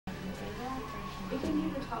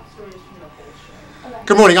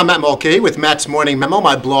Good morning, I'm Matt Mulcahy with Matt's Morning Memo,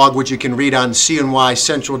 my blog, which you can read on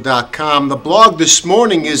cnycentral.com. The blog this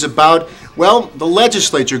morning is about, well, the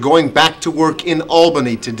legislature going back to work in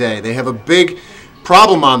Albany today. They have a big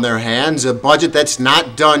problem on their hands, a budget that's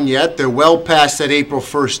not done yet. They're well past that April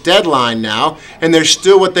 1st deadline now, and there's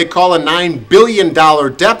still what they call a $9 billion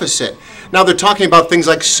deficit. Now they're talking about things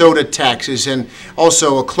like soda taxes and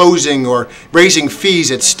also a closing or raising fees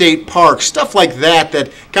at state parks, stuff like that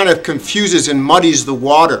that kind of confuses and muddies the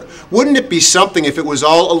water. Wouldn't it be something if it was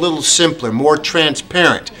all a little simpler, more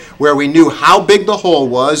transparent, where we knew how big the hole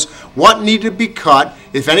was, what needed to be cut,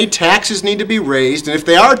 if any taxes need to be raised, and if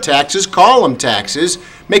they are taxes, call them taxes,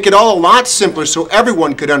 make it all a lot simpler so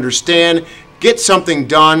everyone could understand, get something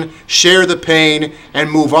done, share the pain, and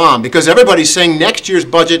move on. Because everybody's saying next year's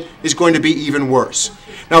budget is going to be even worse.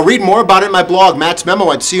 Now read more about it in my blog, Matt's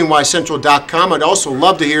Memo at cnycentral.com. I'd also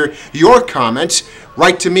love to hear your comments.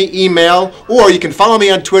 Write to me, email, or you can follow me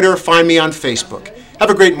on Twitter, find me on Facebook. Have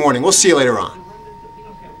a great morning. We'll see you later on.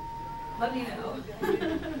 Let me know.